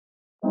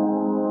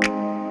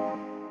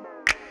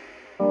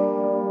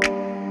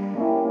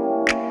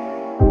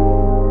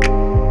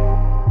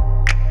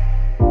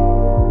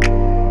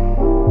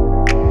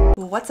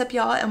What's up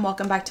y'all, and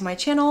welcome back to my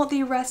channel.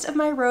 The rest of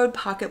my Rhode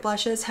pocket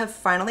blushes have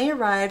finally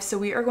arrived, so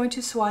we are going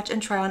to swatch and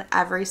try on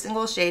every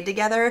single shade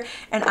together,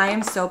 and I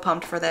am so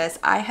pumped for this.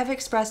 I have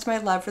expressed my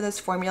love for this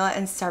formula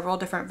in several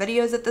different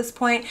videos at this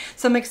point,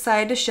 so I'm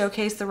excited to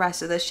showcase the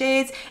rest of the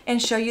shades and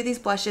show you these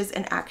blushes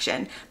in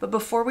action. But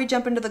before we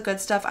jump into the good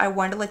stuff, I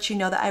wanted to let you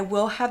know that I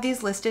will have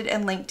these listed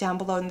and linked down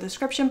below in the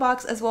description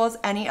box, as well as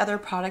any other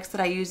products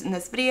that I use in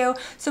this video.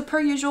 So per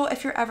usual,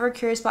 if you're ever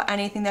curious about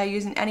anything that I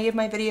use in any of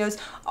my videos,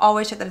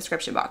 always check the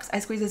description box. I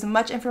squeeze as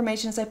much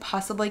information as I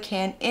possibly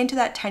can into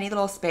that tiny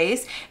little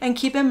space, and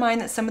keep in mind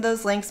that some of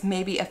those links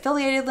may be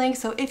affiliated links,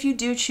 so if you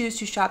do choose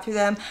to shop through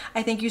them,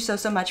 I thank you so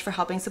much for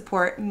helping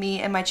support me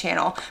and my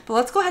channel. But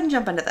let's go ahead and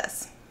jump into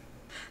this.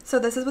 So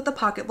this is what the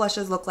pocket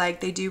blushes look like.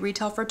 They do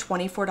retail for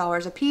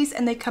 $24 a piece,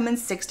 and they come in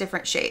 6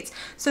 different shades.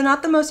 So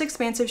not the most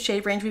expansive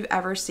shade range we've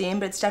ever seen,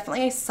 but it's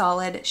definitely a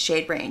solid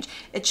shade range.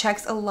 It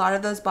checks a lot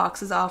of those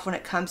boxes off when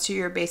it comes to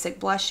your basic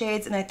blush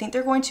shades, and I think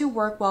they're going to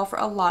work well for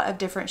a lot of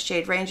different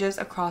shade ranges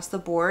across the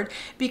board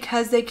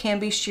because they can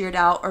be sheared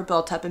out or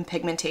built up in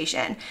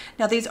pigmentation.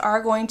 Now these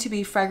are going to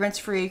be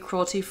fragrance-free,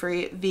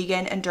 cruelty-free,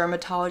 vegan, and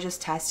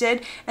dermatologist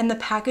tested, and the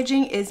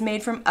packaging is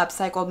made from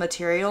upcycled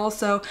materials,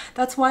 so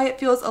that's why it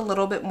feels a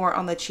little bit more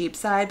on the cheap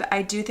side, but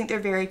I do think they're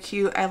very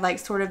cute. I like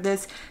sort of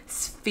this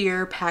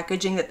sphere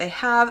packaging that they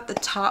have. The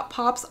top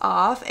pops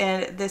off,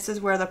 and this is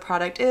where the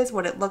product is,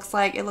 what it looks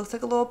like. It looks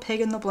like a little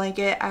pig in the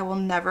blanket. I will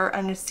never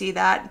unsee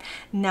that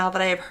now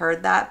that I have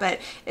heard that, but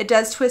it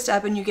does twist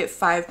up and you get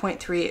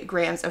 5.3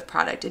 grams of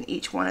product in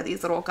each one of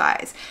these little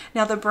guys.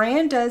 Now the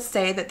brand does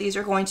say that these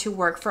are going to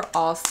work for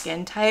all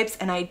skin types,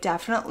 and I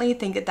definitely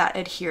think that that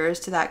adheres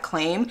to that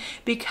claim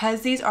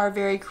because these are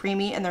very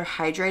creamy and they're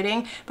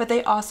hydrating, but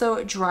they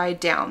also dry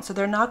down. So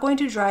they're not going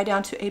to dry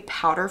down to a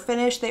powder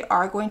finish. They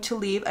are going to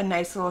leave a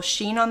nice little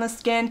sheen on the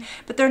skin,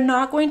 but they're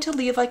not going to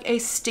leave like a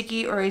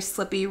sticky or a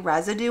slippy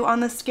residue on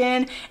the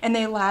skin, and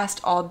they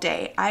last all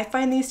day. I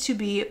find these to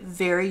be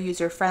very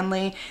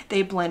user-friendly.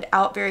 They blend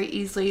out very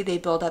easily. They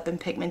build up in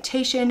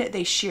pigmentation.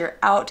 They sheer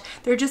out.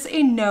 They're just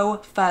a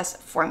no-fuss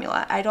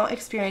formula. I don't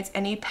experience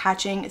any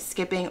patching,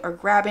 skipping, or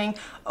grabbing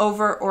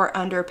over or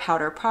under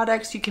powder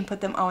products. You can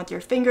put them on with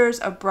your fingers,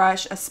 a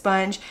brush, a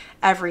sponge,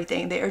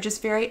 everything. They are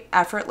just very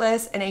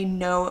effortless and a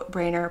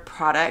no-brainer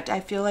product. I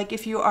feel like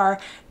if you are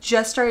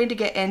just starting to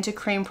get into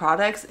cream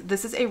products,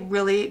 this is a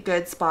really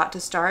good spot to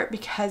start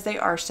because they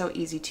are so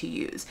easy to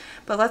use.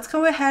 But let's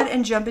go ahead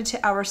and jump into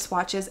our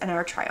swatches and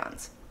our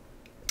try-ons.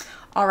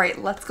 All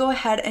right, let's go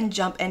ahead and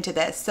jump into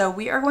this. So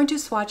we are going to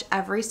swatch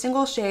every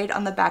single shade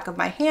on the back of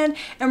my hand,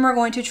 and we're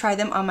going to try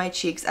them on my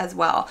cheeks as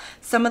well.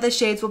 Some of the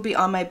shades will be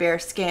on my bare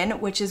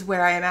skin, which is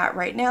where I am at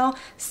right now.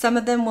 Some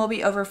of them will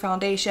be over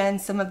foundation,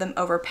 some of them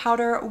over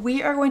powder.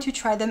 We are going to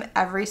try them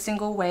every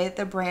single way that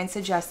the brand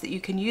suggests that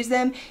you can use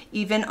them,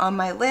 even on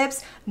my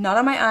lips, not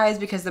on my eyes,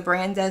 because the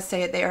brand does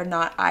say that they are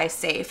not eye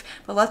safe.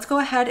 But let's go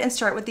ahead and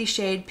start with the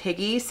shade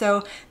Piggy.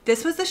 So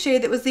this was the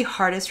shade that was the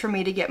hardest for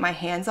me to get my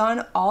hands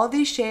on. All of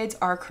these shades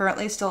are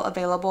currently still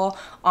available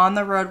on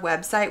the Rhode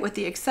website, with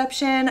the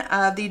exception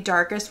of the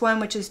darkest one,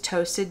 which is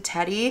Toasted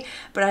Teddy.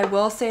 But I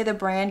will say the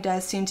brand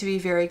does seem to be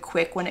very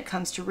quick when it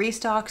comes to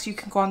restocks. You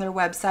can go on their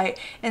website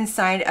and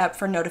sign up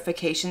for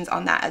notifications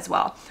on that as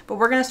well. But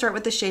we're going to start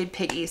with the shade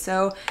Piggy.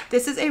 So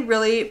this is a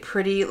really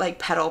pretty like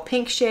petal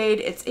pink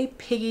shade. It's a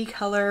piggy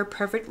color,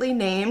 perfectly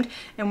named,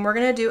 and we're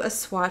going to do a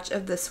swatch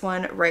of this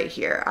one right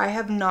here. I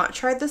have not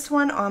tried this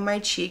one on my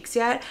cheeks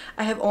yet.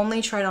 I have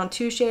only tried on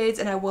 2 shades,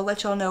 and I will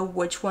let y'all know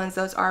which ones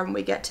those are when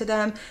we get to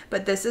them.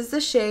 But this is the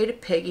shade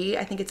Piggy.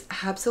 I think it's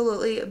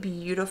absolutely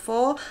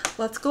beautiful.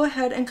 Let's go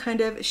ahead and kind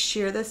of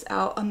shear this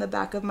out on the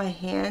back of my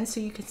hand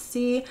so you can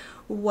see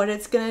what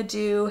it's gonna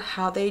do,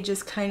 how they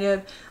just kind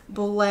of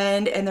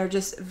blend, and they're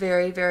just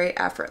very, very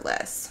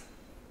effortless.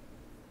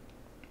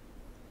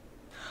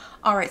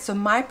 Alright, so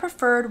my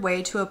preferred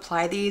way to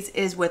apply these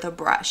is with a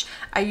brush.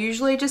 I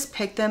usually just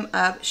pick them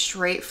up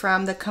straight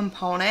from the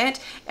component,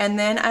 and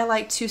then I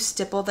like to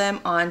stipple them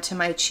onto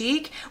my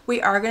cheek.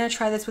 We are going to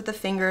try this with the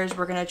fingers.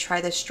 We're going to try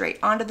this straight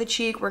onto the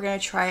cheek. We're going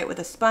to try it with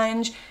a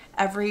sponge,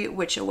 every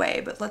which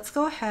way. But let's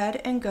go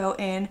ahead and go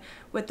in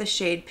with the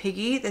shade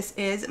Piggy. This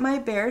is my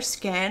bare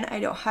skin. I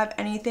don't have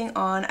anything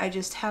on. I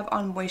just have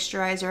on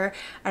moisturizer.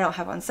 I don't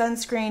have on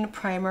sunscreen,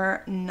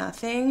 primer,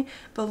 nothing.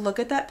 But look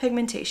at that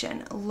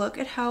pigmentation. Look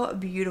at how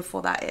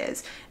beautiful that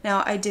is.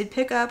 Now I did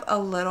pick up a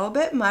little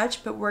bit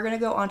much, but we're going to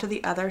go onto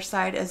the other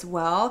side as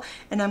well,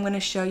 and I'm going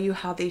to show you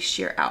how they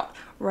sheer out.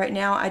 Right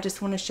now I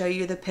just want to show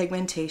you the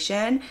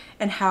pigmentation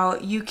and how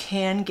you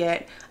can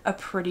get a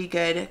pretty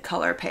good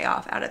color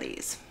payoff out of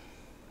these.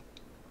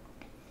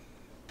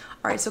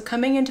 Alright, so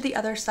coming into the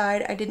other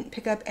side, I didn't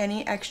pick up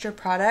any extra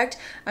product.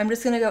 I'm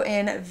just going to go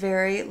in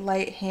very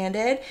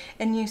light-handed,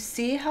 and you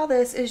see how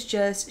this is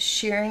just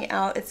shearing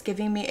out. It's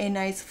giving me a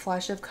nice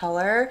flush of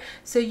color.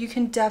 So you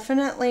can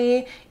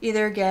definitely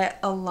either get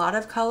a lot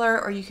of color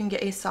or you can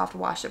get a soft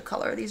wash of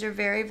color. These are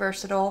very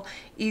versatile,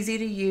 easy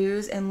to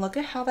use, and look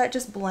at how that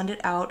just blended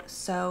out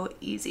so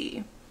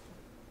easy.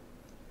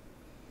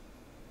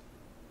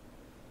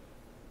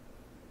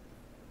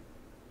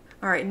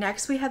 All right,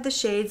 next we have the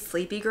shade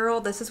Sleepy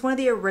Girl. This is one of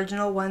the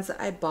original ones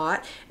that I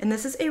bought, and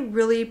this is a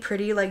really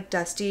pretty, like,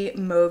 dusty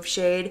mauve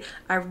shade.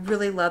 I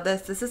really love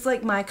this. This is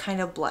like my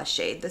kind of blush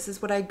shade. This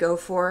is what I go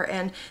for,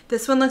 and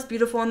this one looks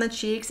beautiful on the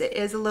cheeks. It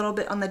is a little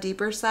bit on the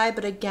deeper side,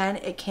 but again,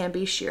 it can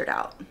be sheared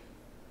out.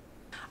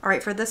 All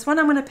right, for this one,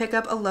 I'm gonna pick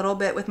up a little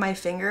bit with my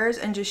fingers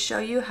and just show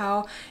you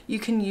how you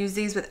can use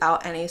these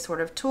without any sort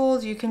of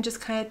tools. You can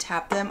just kind of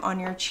tap them on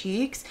your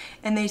cheeks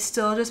and they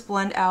still just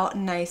blend out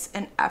nice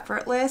and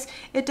effortless.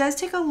 It does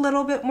take a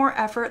little bit more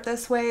effort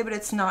this way, but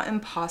it's not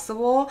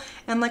impossible.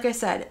 And like I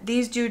said,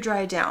 these do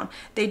dry down.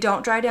 They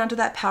don't dry down to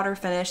that powder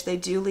finish. They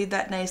do leave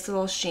that nice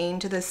little sheen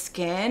to the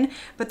skin,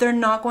 but they're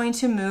not going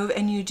to move,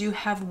 and you do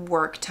have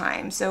work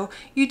time. So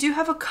you do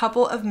have a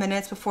couple of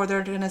minutes before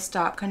they're gonna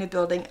stop kind of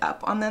building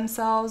up on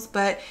themselves.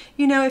 But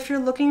you know, if you're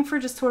looking for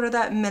just sort of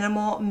that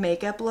minimal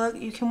makeup look,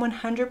 you can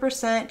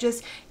 100%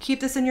 just keep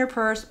this in your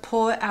purse,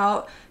 pull it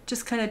out,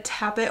 just kind of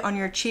tap it on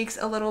your cheeks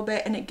a little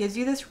bit, and it gives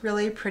you this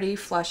really pretty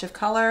flush of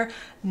color.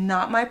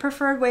 Not my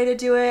preferred way to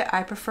do it.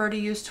 I prefer to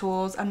use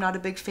tools. I'm not a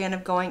big fan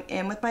of going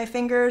in with my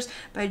fingers,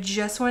 but I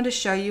just wanted to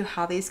show you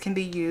how these can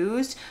be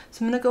used.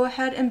 So I'm gonna go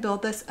ahead and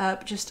build this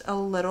up just a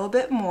little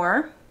bit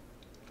more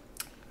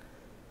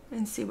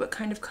and see what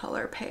kind of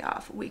color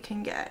payoff we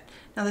can get.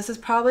 Now this is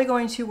probably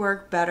going to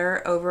work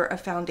better over a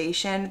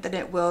foundation than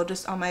it will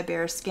just on my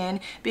bare skin,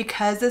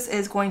 because this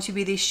is going to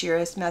be the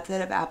sheerest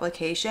method of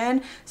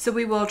application. So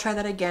we will try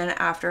that again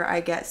after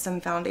I get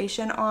some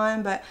foundation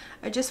on, but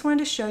I just wanted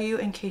to show you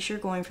in case you're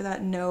going for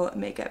that no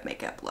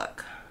makeup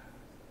look.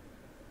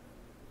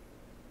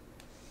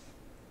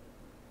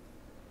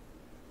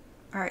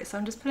 All right, so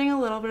I'm just putting a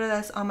little bit of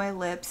this on my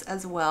lips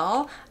as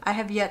well. I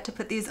have yet to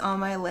put these on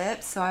my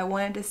lips, so I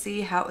wanted to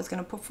see how it was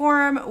gonna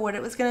perform, what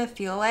it was gonna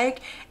feel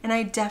like, and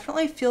I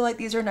definitely feel like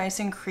these are nice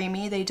and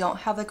creamy. They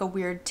don't have like a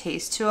weird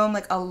taste to them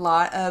like a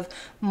lot of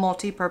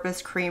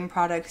multi-purpose cream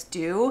products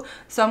do.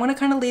 So I'm gonna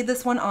kind of leave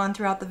this one on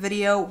throughout the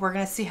video. We're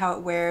gonna see how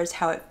it wears,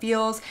 how it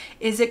feels.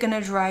 Is it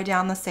gonna dry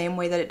down the same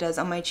way that it does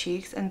on my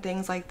cheeks and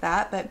things like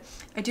that? But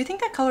I do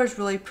think that color is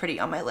really pretty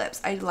on my lips.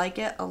 I like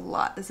it a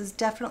lot. This is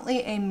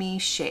definitely a me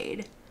shade.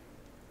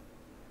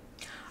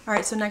 All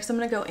right, so next I'm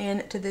gonna go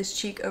in to this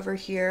cheek over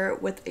here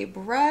with a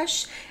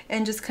brush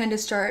and just kind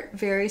of start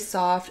very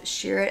soft,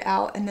 shear it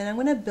out, and then I'm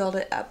gonna build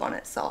it up on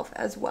itself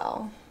as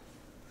well.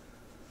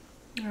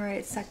 All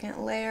right, second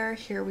layer,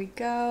 here we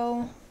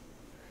go.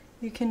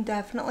 You can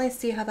definitely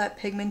see how that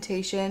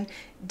pigmentation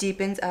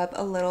deepens up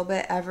a little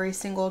bit every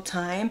single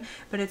time,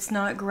 but it's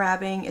not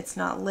grabbing, it's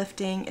not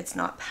lifting, it's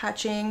not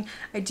patching.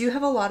 I do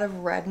have a lot of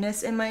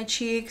redness in my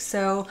cheeks,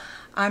 so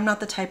I'm not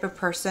the type of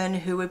person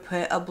who would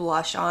put a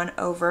blush on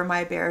over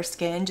my bare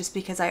skin just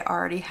because I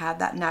already have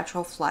that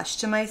natural flush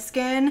to my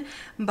skin.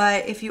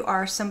 But if you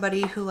are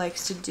somebody who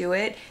likes to do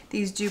it,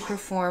 these do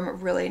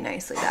perform really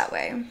nicely that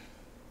way.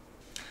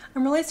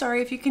 I'm really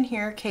sorry if you can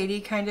hear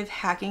Katie kind of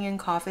hacking and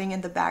coughing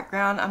in the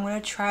background. I'm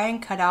going to try and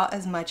cut out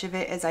as much of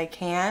it as I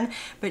can,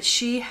 but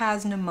she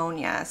has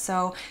pneumonia.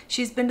 So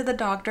she's been to the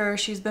doctor,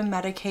 she's been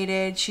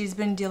medicated, she's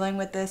been dealing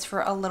with this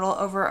for a little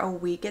over a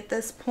week at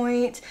this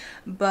point.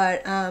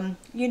 But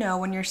you know,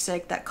 when you're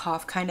sick, that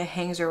cough kind of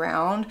hangs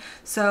around.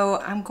 So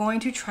I'm going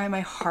to try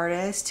my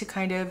hardest to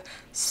kind of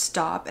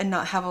stop and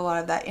not have a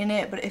lot of that in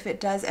it. But if it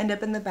does end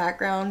up in the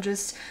background,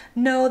 just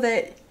know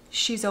that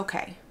she's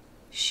okay.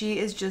 She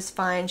is just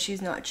fine.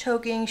 She's not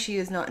choking. She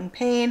is not in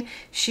pain.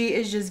 She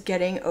is just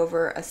getting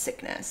over a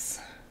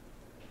sickness.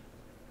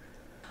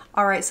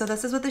 All right, so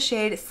this is what the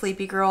shade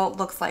Sleepy Girl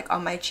looks like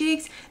on my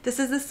cheeks. This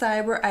is the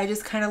side where I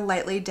just kind of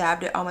lightly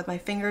dabbed it on with my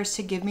fingers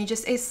to give me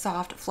just a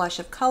soft flush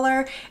of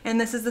color. And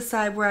this is the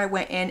side where I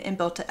went in and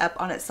built it up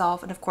on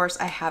itself. And of course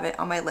I have it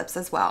on my lips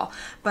as well.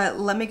 But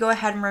let me go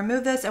ahead and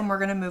remove this and we're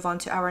gonna move on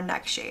to our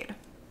next shade.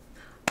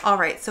 All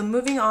right, so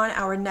moving on,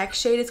 our next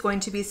shade is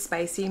going to be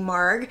Spicy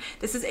Marg.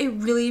 This is a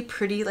really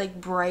pretty,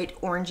 like, bright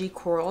orangey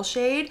coral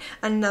shade.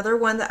 Another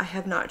one that I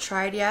have not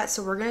tried yet.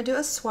 So we're gonna do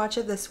a swatch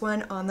of this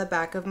one on the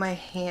back of my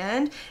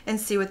hand and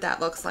see what that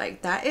looks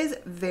like. That is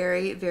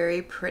very,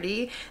 very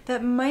pretty.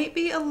 That might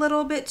be a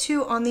little bit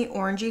too on the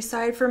orangey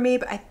side for me,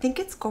 but I think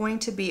it's going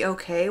to be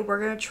okay.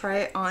 We're gonna try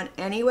it on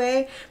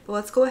anyway, but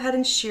let's go ahead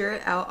and shear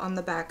it out on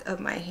the back of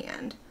my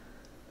hand.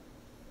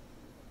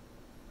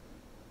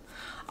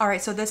 All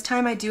right, so this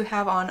time I do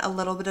have on a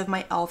little bit of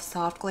my e.l.f.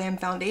 Soft Glam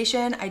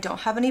foundation. I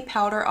don't have any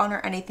powder on or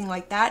anything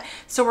like that.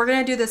 So we're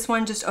gonna do this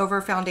one just over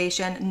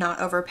foundation,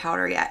 not over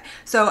powder yet.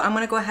 So I'm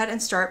gonna go ahead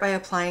and start by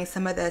applying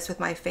some of this with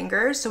my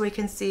fingers so we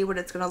can see what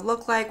it's gonna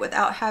look like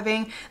without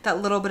having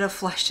that little bit of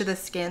flush to the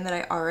skin that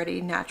I already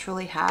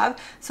naturally have.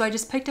 So I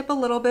just picked up a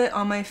little bit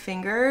on my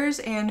fingers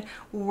and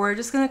we're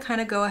just gonna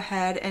kind of go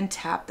ahead and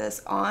tap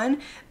this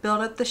on,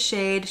 build up the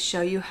shade,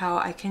 show you how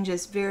I can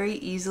just very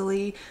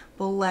easily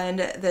blend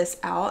this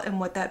out and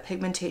what that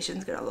pigmentation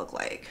is going to look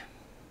like.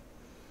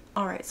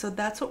 All right, so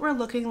that's what we're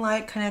looking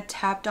like, kind of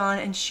tapped on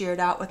and sheared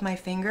out with my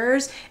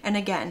fingers. And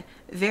again,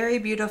 very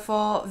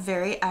beautiful,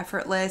 very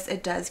effortless.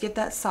 It does give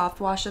that soft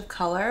wash of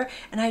color.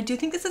 And I do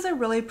think this is a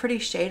really pretty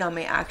shade on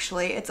me,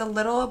 actually. It's a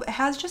little, it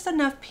has just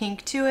enough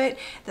pink to it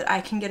that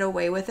I can get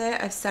away with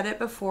it. I've said it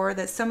before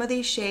that some of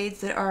these shades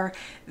that are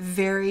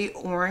very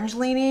orange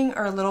leaning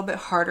are a little bit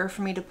harder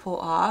for me to pull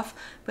off,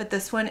 but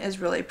this one is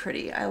really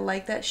pretty. I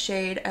like that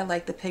shade. I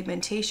like the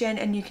pigmentation,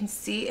 and you can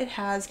see it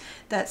has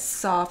that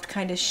soft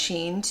kind of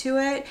sheen to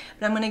it.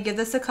 But I'm going to give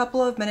this a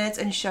couple of minutes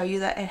and show you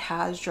that it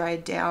has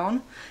dried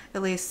down.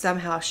 At least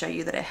somehow show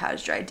you that it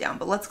has dried down.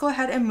 But let's go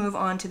ahead and move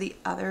on to the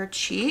other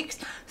cheeks.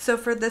 So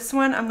for this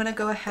one, I'm gonna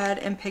go ahead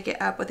and pick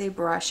it up with a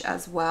brush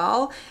as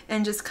well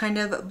and just kind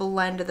of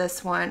blend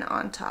this one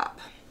on top.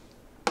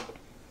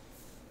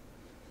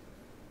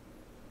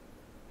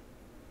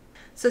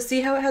 So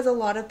see how it has a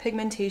lot of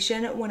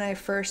pigmentation when I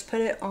first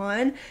put it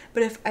on,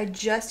 but if I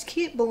just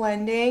keep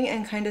blending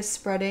and kind of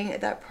spreading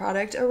that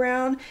product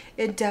around,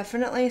 it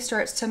definitely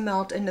starts to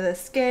melt into the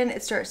skin.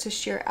 It starts to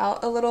shear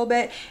out a little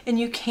bit, and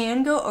you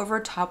can go over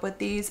top with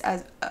these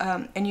as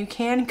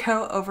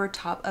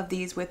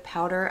with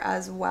powder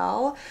as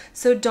well.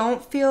 So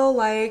don't feel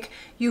like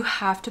you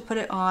have to put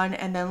it on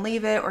and then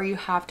leave it, or you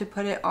have to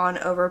put it on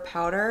over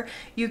powder.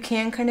 You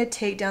can kind of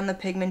take down the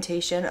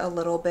pigmentation a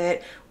little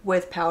bit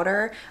with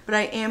powder, but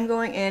I am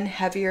going in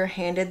heavier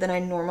handed than I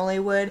normally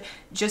would,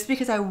 just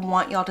because I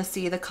want y'all to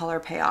see the color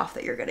payoff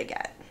that you're gonna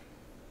get.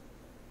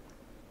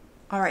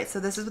 All right, so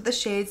this is what the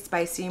shade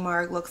Spicy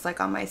Marg looks like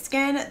on my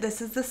skin.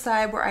 This is the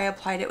side where I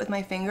applied it with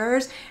my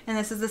fingers, and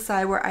this is the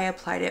side where I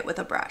applied it with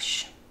a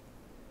brush.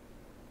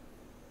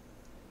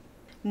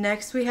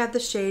 Next, we have the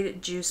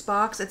shade Juice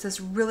Box. It's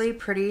this really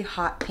pretty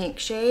hot pink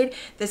shade.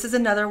 This is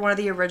another one of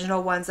the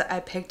original ones that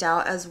I picked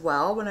out as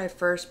well when I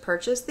first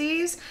purchased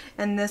these.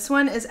 And this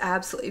one is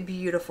absolutely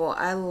beautiful.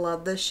 I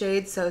love this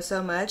shade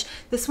so much.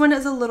 This one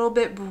is a little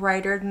bit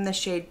brighter than the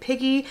shade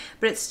Piggy,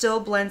 but it still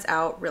blends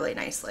out really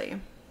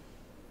nicely.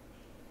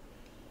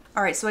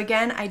 All right, so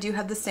again, I do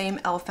have the same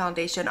e.l.f.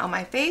 foundation on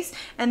my face,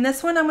 and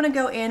this one I'm gonna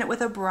go in with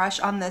a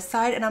brush on this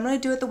side, and I'm gonna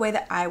do it the way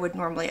that I would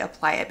normally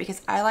apply it,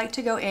 because I like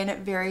to go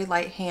in very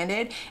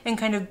light-handed and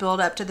kind of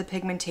build up to the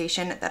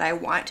pigmentation that I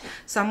want.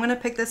 So I'm gonna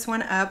pick this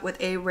one up with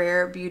a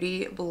Rare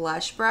Beauty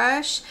blush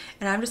brush,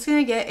 and I'm just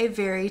gonna get a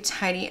very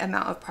tiny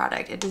amount of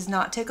product. It does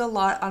not take a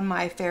lot on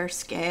my fair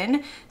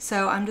skin,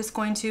 so I'm just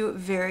going to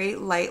very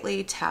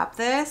lightly tap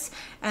this,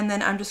 and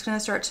then I'm just gonna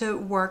start to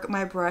work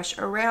my brush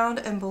around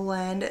and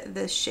blend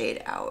this shade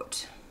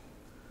out.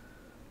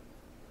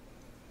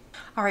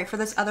 All right, for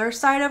this other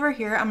side over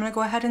here, I'm gonna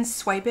go ahead and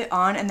swipe it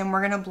on, and then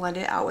we're gonna blend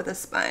it out with a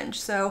sponge.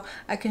 So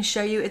I can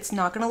show you it's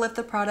not gonna lift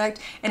the product,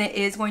 and it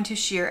is going to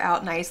shear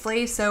out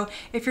nicely. So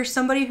if you're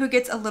somebody who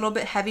gets a little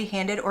bit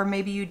heavy-handed, or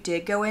maybe you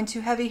did go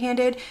into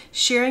heavy-handed,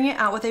 shearing it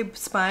out with a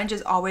sponge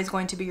is always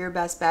going to be your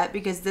best bet,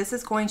 because this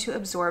is going to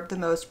absorb the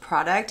most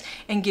product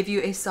and give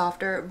you a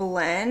softer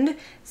blend.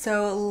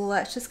 So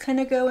let's just kind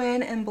of go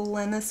in and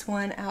blend this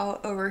one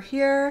out over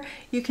here.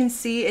 You can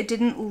see it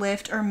didn't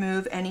lift or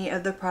move any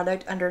of the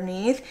product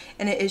underneath,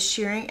 and it is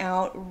shearing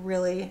out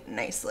really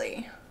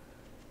nicely.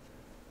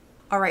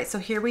 All right, so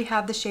here we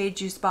have the shade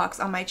Juice Box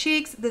on my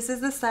cheeks. This is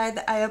the side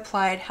that I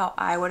applied how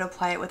I would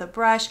apply it with a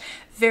brush,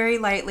 very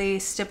lightly,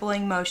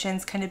 stippling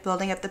motions, kind of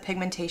building up the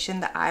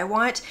pigmentation that I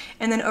want.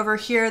 And then over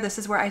here, this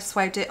is where I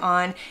swiped it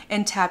on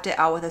and tapped it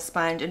out with a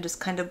sponge and just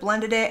kind of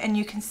blended it. And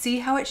you can see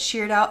how it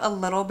sheared out a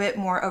little bit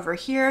more over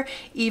here.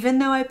 Even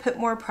though I put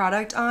more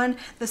product on,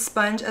 the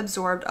sponge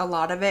absorbed a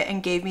lot of it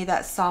and gave me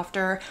that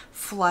softer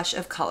flush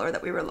of color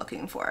that we were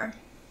looking for.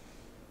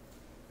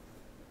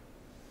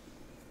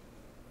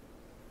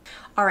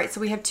 All right,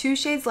 so we have 2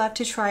 shades left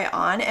to try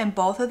on, and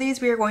both of these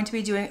we are going to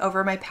be doing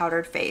over my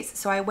powdered face.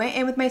 So I went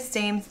in with my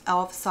same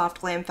e.l.f. Soft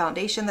Glam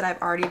foundation that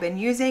I've already been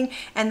using,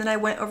 and then I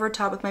went over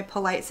top with my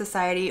Polite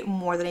Society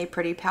More Than a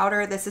Pretty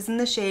powder. This is in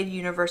the shade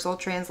Universal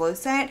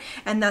Translucent,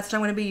 and that's what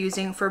I'm going to be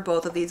using for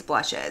both of these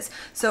blushes.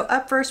 So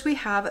up first we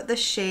have the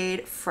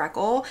shade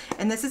Freckle,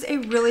 and this is a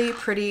really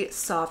pretty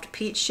soft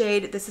peach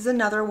shade. This is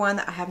another one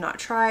that I have not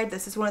tried.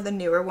 This is one of the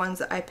newer ones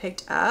that I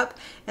picked up,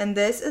 and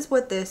this is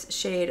what this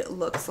shade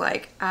looks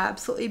like.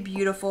 Absolutely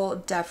beautiful,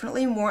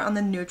 definitely more on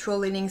the neutral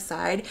leaning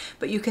side,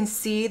 but you can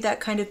see that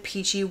kind of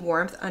peachy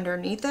warmth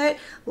underneath it.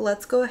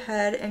 Let's go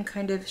ahead and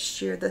kind of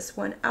shear this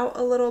one out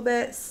a little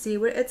bit, see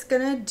what it's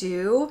gonna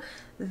do.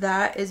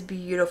 That is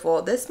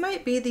beautiful. This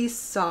might be the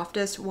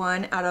softest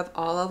one out of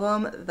all of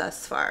them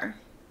thus far.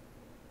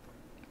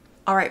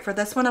 All right, for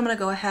this one, I'm gonna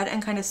go ahead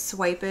and kind of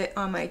swipe it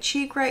on my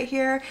cheek right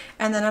here,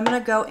 and then I'm gonna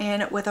go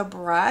in with a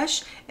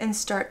brush and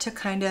start to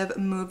kind of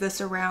move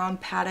this around,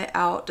 pat it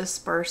out,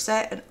 disperse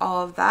it, and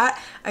all of that.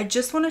 I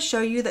just wanna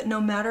show you that no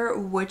matter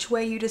which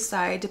way you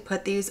decide to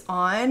put these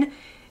on,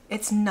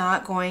 it's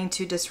not going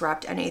to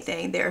disrupt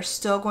anything. They're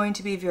still going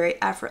to be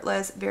very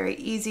effortless, very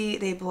easy.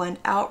 They blend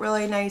out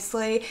really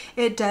nicely.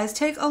 It does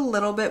take a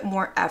little bit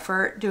more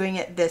effort doing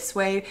it this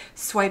way,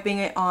 swiping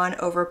it on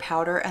over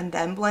powder and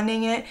then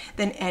blending it,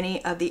 than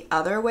any of the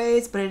other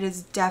ways, but it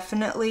is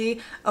definitely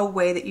a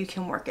way that you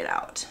can work it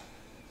out.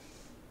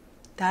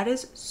 That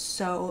is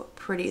so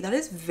pretty. That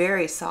is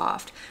very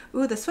soft.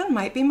 Ooh, this one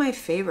might be my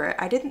favorite.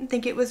 I didn't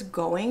think it was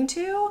going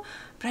to,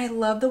 but I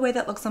love the way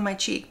that looks on my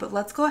cheek. But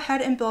let's go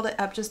ahead and build it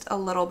up just a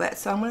little bit.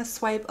 So I'm going to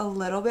swipe a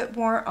little bit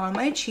more on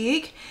my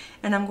cheek,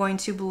 and I'm going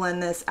to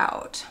blend this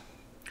out.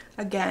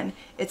 Again,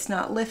 it's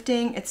not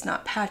lifting, it's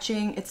not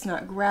patching, it's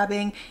not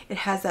grabbing. It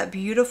has that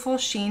beautiful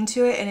sheen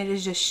to it, and it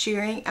is just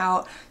shearing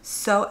out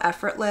so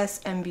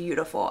effortless and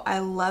beautiful. I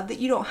love that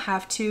you don't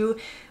have to,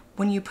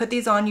 when you put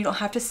these on, you don't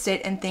have to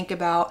sit and think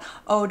about,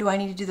 oh, do I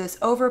need to do this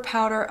over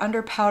powder,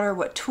 under powder?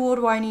 What tool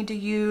do I need to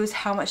use?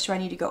 How much do I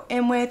need to go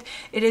in with?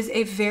 It is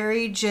a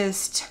very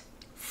just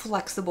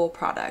flexible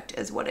product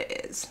is what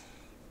it is.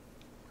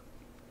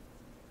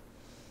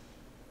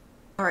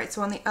 All right,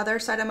 so on the other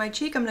side of my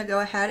cheek, I'm gonna go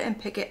ahead and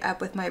pick it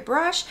up with my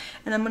brush,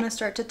 and I'm gonna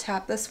start to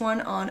tap this one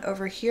on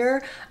over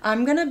here.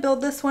 I'm gonna build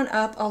this one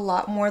up a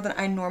lot more than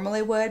I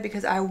normally would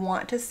because I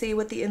want to see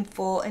what the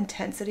full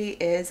intensity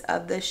is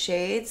of this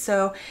shade.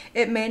 So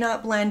it may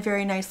not blend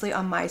very nicely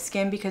on my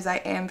skin because I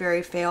am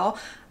very fair,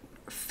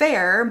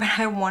 but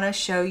I wanna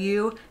show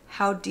you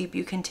how deep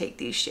you can take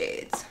these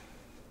shades.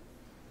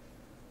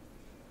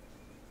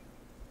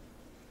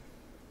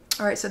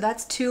 All right, so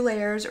that's 2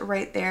 layers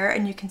right there,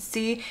 and you can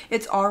see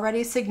it's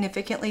already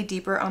significantly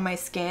deeper on my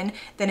skin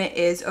than it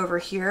is over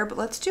here, but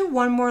let's do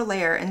 1 more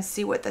layer and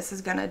see what this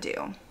is gonna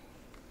do.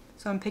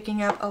 So I'm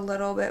picking up a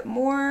little bit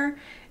more,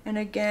 and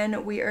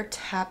again, we are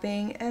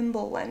tapping and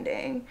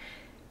blending.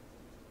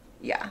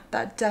 Yeah,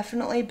 that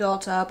definitely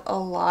built up a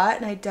lot,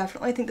 and I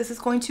definitely think this is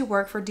going to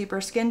work for deeper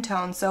skin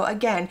tones. So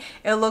again,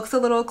 it looks a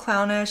little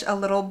clownish, a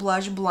little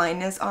blush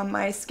blindness on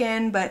my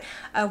skin, but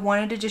I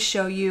wanted to just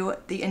show you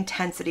the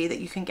intensity that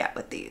you can get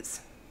with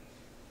these.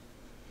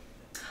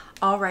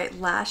 All right,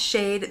 last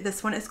shade.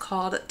 This one is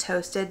called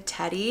Toasted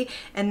Teddy,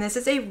 and this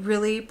is a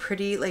really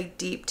pretty, like,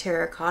 deep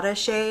terracotta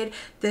shade.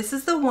 This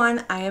is the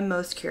one I am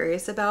most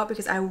curious about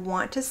because I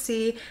want to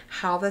see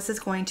how this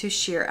is going to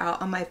sheer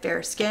out on my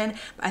fair skin.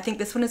 I think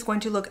this one is going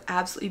to look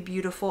absolutely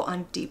beautiful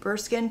on deeper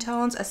skin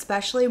tones,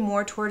 especially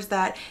more towards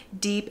that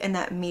deep and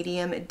that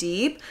medium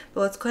deep.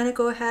 But let's kind of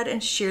go ahead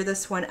and sheer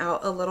this one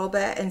out a little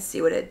bit and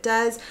see what it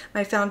does.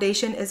 My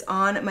foundation is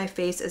on, my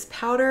face is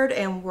powdered,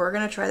 and we're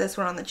gonna try this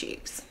one on the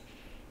cheeks.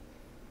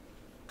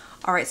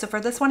 All right, so for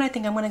this one, I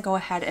think I'm gonna go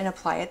ahead and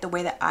apply it the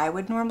way that I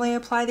would normally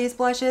apply these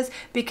blushes.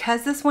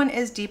 Because this one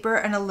is deeper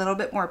and a little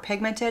bit more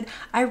pigmented,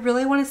 I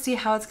really wanna see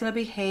how it's gonna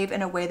behave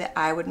in a way that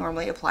I would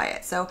normally apply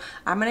it. So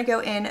I'm gonna go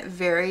in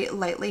very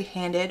lightly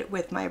handed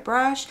with my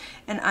brush,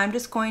 and I'm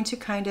just going to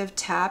kind of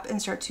tap and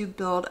start to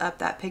build up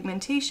that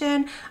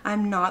pigmentation.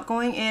 I'm not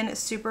going in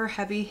super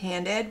heavy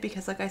handed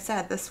because, like I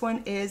said, this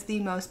one is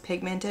the most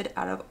pigmented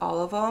out of all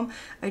of them.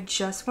 I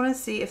just wanna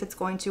see if it's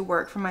going to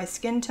work for my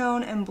skin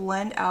tone and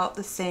blend out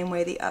the same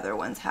way the other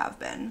ones have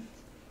been.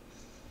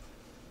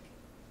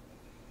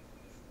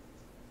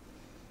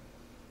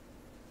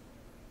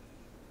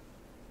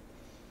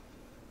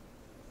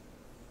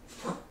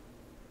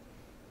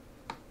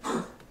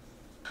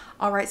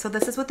 All right, so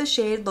this is what the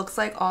shade looks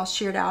like all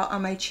sheared out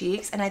on my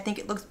cheeks, and I think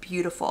it looks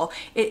beautiful.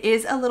 It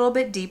is a little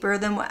bit deeper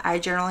than what I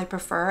generally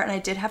prefer, and I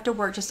did have to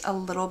work just a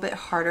little bit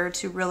harder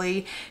to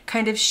really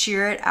kind of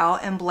shear it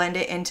out and blend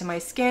it into my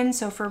skin.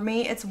 So for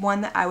me, it's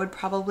one that I would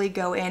probably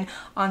go in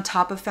on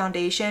top of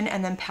foundation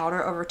and then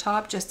powder over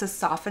top just to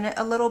soften it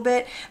a little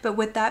bit. But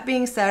with that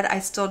being said, I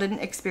still didn't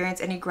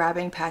experience any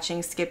grabbing,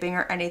 patching, skipping,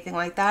 or anything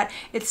like that.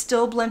 It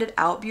still blended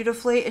out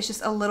beautifully. It's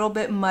just a little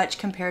bit much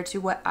compared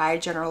to what I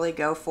generally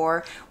go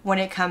for when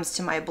it comes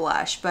to my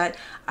blush, but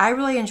I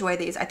really enjoy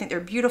these. I think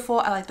they're beautiful.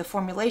 I like the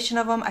formulation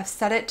of them. I've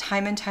said it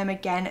time and time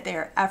again. They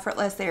are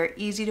effortless. They are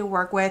easy to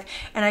work with,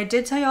 and I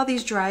did tell you all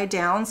these dry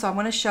down, so I'm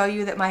going to show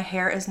you that my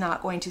hair is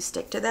not going to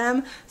stick to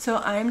them. So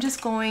I'm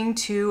just going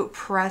to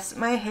press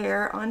my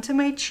hair onto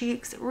my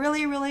cheeks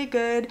really, really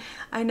good.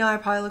 I know I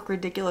probably look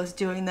ridiculous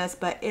doing this,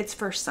 but it's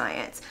for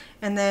science.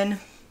 And then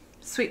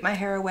sweep my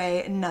hair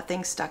away,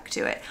 nothing stuck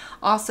to it.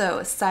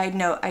 Also, side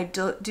note, I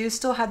do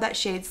still have that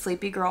shade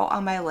Sleepy Girl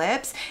on my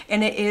lips,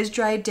 and it is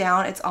dried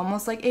down. It's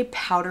almost like a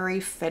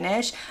powdery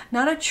finish.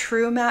 Not a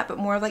true matte, but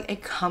more like a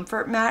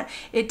comfort matte.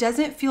 It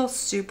doesn't feel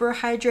super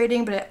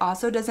hydrating, but it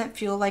also doesn't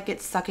feel like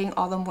it's sucking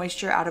all the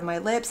moisture out of my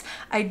lips.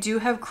 I do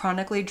have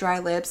chronically dry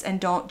lips and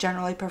don't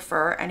generally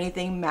prefer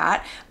anything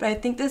matte, but I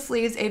think this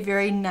leaves a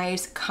very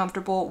nice,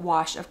 comfortable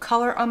wash of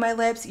color on my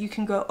lips. You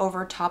can go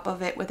over top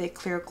of it with a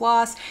clear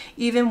gloss.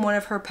 Even one one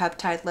of her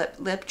peptide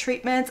lip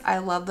treatments. I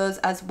love those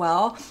as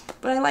well,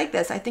 but I like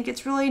this. I think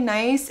it's really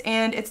nice,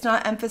 and it's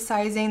not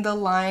emphasizing the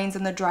lines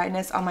and the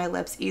dryness on my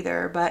lips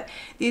either, but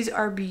these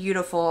are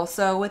beautiful.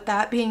 So with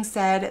that being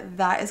said,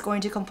 that is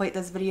going to complete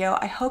this video.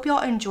 I hope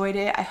y'all enjoyed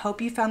it. I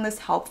hope you found this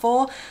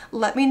helpful.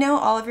 Let me know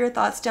all of your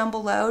thoughts down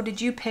below.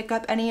 Did you pick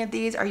up any of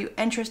these? Are you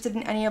interested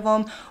in any of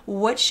them?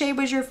 What shade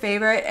was your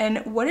favorite,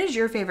 and what is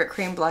your favorite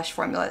cream blush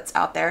formula that's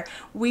out there?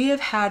 We have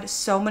had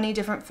so many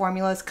different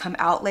formulas come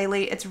out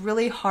lately. It's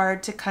really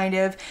hard to kind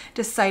of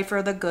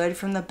decipher the good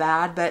from the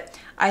bad, but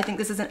I think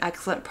this is an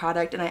excellent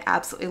product and I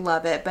absolutely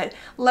love it. But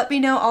let me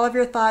know all of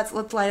your thoughts.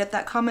 Let's light up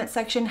that comment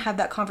section, have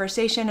that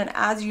conversation, and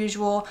as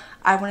usual,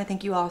 I want to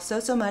thank you all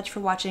so much for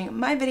watching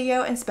my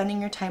video and spending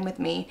your time with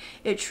me.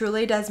 It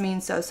truly does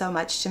mean so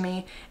much to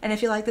me. And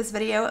if you like this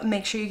video,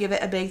 make sure you give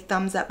it a big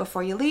thumbs up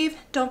before you leave.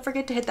 Don't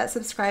forget to hit that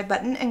subscribe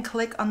button and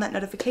click on that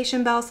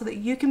notification bell so that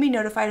you can be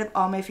notified of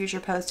all my future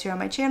posts here on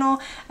my channel.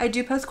 I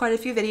do post quite a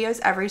few videos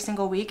every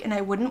single week and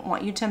I wouldn't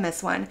want you to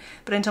miss one.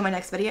 But until my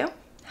next video,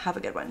 have a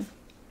good one.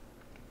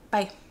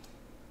 Bye.